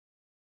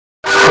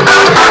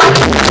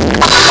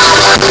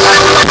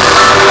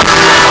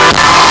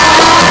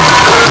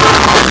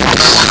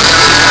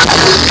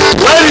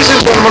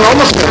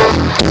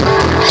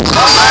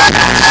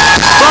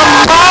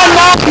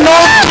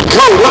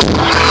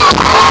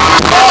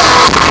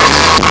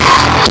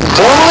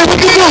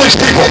these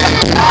people.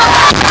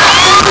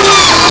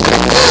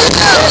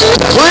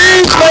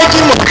 Please make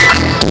him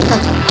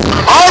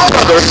our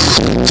brother,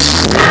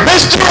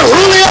 Mr.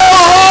 Julio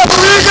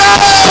Rodriguez!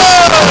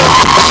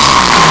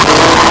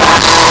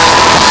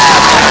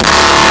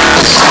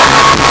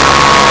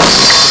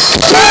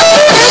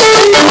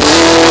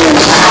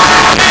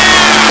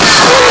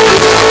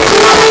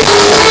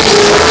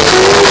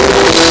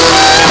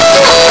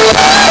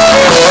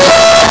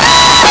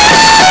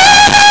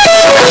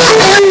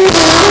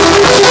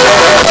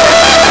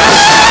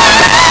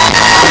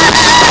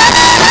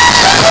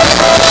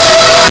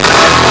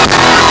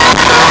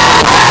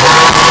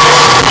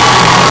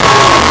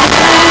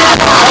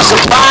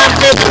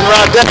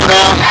 Right there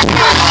now.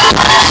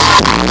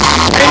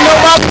 Ain't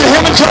nobody to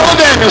him and Charlie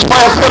Daniels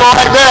play a fiddle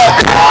like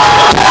that.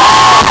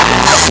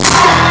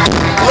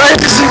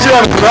 Ladies and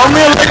gentlemen, on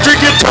the electric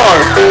guitar,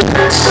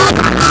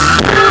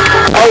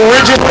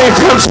 originally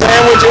from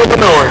Sandwich,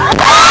 Illinois.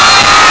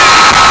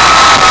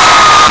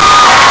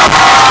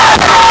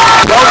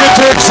 Don't get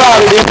too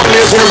excited. He only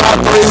lives here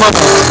about 3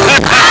 months.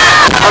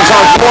 I'm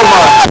sorry, 4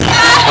 months.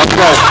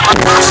 Okay.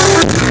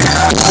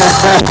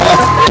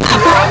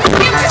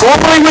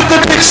 Formerly with the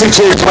Dixie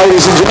Chicks,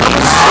 ladies and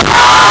gentlemen.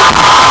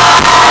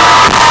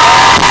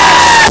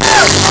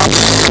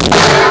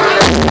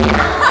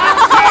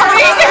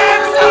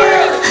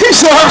 He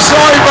said, I'm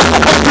sorry, but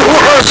I have to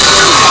work.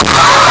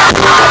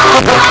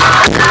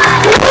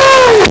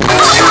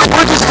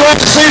 We're just glad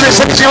to see that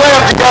since you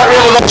left, you got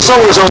rid of those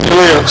sores on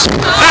your lips.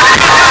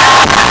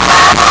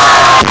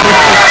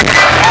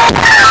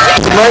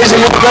 It's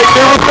amazing what they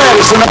do with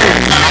medicine.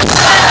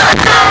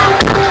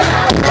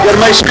 You gotta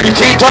make sure you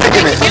keep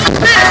taking it.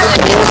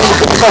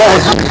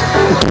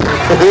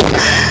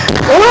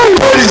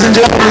 Ladies and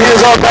gentlemen,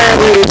 here's our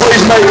band leader.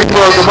 Please make him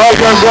welcome my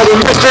young brother,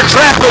 Mr.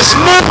 Travis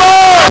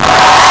Newman!